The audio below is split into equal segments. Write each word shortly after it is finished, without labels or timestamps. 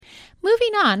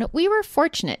Moving on, we were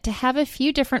fortunate to have a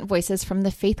few different voices from the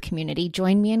faith community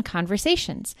join me in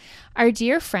conversations. Our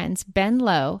dear friends Ben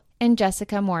Lowe and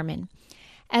Jessica Mormon.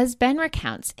 As Ben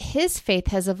recounts, his faith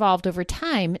has evolved over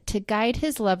time to guide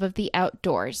his love of the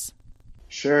outdoors.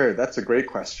 Sure, that's a great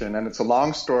question. And it's a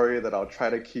long story that I'll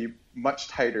try to keep much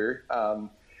tighter,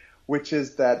 which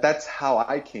is that that's how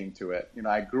I came to it. You know,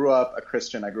 I grew up a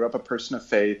Christian. I grew up a person of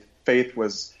faith. Faith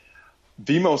was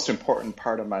the most important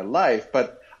part of my life,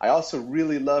 but I also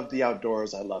really loved the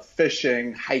outdoors. I love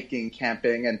fishing, hiking,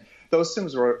 camping, and those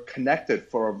things were connected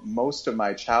for most of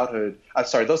my childhood.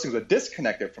 Those things were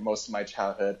disconnected for most of my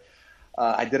childhood.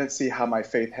 I didn't see how my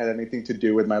faith had anything to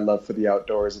do with my love for the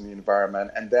outdoors and the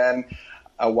environment. And then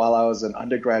while I was an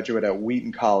undergraduate at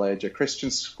Wheaton College, a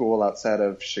Christian school outside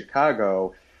of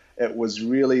Chicago, it was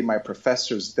really my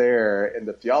professors there in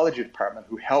the theology department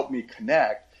who helped me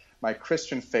connect my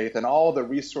Christian faith and all the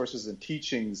resources and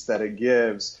teachings that it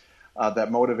gives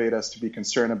that motivate us to be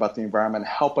concerned about the environment,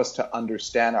 help us to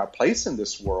understand our place in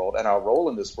this world and our role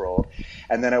in this world.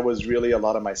 And then it was really a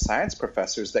lot of my science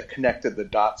professors that connected the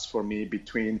dots for me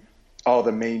between all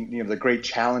the the great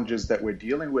challenges that we're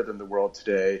dealing with in the world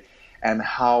today and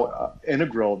how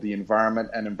integral the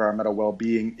environment and environmental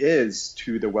well-being is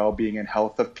to the well-being and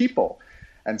health of people.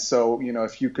 And so,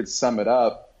 if you could sum it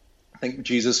up, I think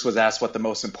Jesus was asked what the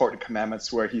most important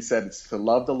commandments were. He said it's to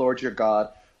love the Lord your God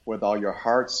with all your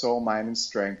heart, soul, mind, and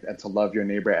strength, and to love your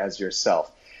neighbor as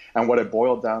yourself. And what it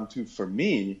boiled down to for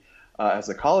me as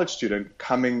a college student,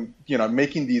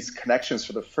 making these connections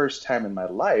for the first time in my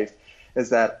life,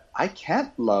 is that I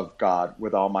can't love God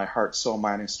with all my heart, soul,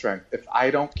 mind, and strength if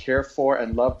I don't care for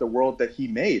and love the world that he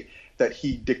made, that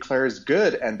he declares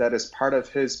good, and that is part of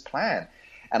his plan.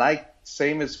 And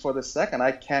same as for the second,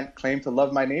 I can't claim to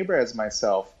love my neighbor as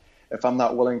myself if I'm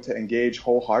not willing to engage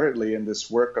wholeheartedly in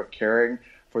this work of caring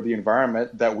for the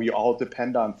environment that we all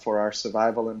depend on for our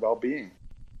survival and well-being.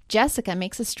 Jessica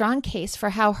makes a strong case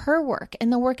for how her work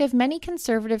and the work of many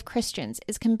conservative Christians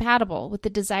is compatible with the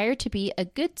desire to be a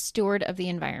good steward of the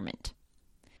environment.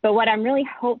 But what I'm really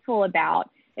hopeful about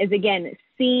is, again,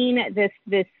 seeing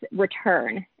this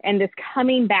return and this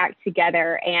coming back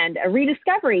together and a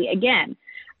rediscovery, again,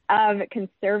 of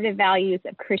conservative values,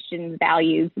 of Christian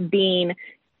values being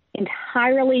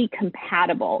entirely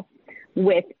compatible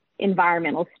with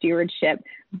environmental stewardship,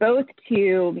 both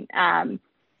to,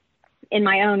 in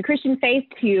my own Christian faith,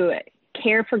 to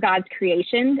care for God's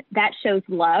creation. That shows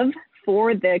love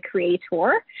for the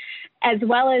Creator, as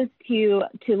well as to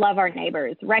love our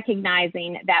neighbors,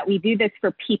 recognizing that we do this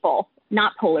for people,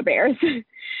 not polar bears,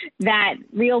 that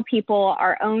real people,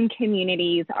 our own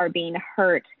communities are being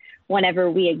hurt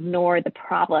whenever we ignore the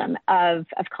problem of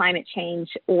climate change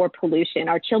or pollution.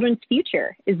 Our children's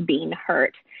future is being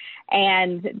hurt.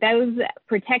 And those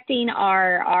protecting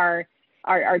our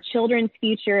children's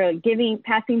future,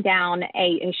 passing down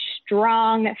a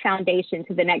strong foundation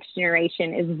to the next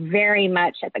generation is very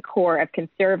much at the core of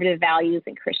conservative values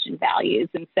and Christian values.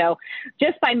 And so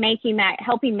just by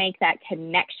helping make that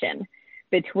connection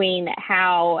between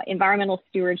how environmental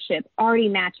stewardship already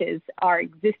matches our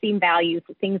existing values,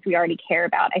 the things we already care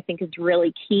about, I think is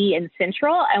really key and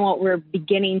central, and what we're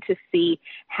beginning to see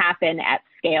happen at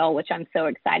scale, which I'm so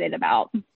excited about.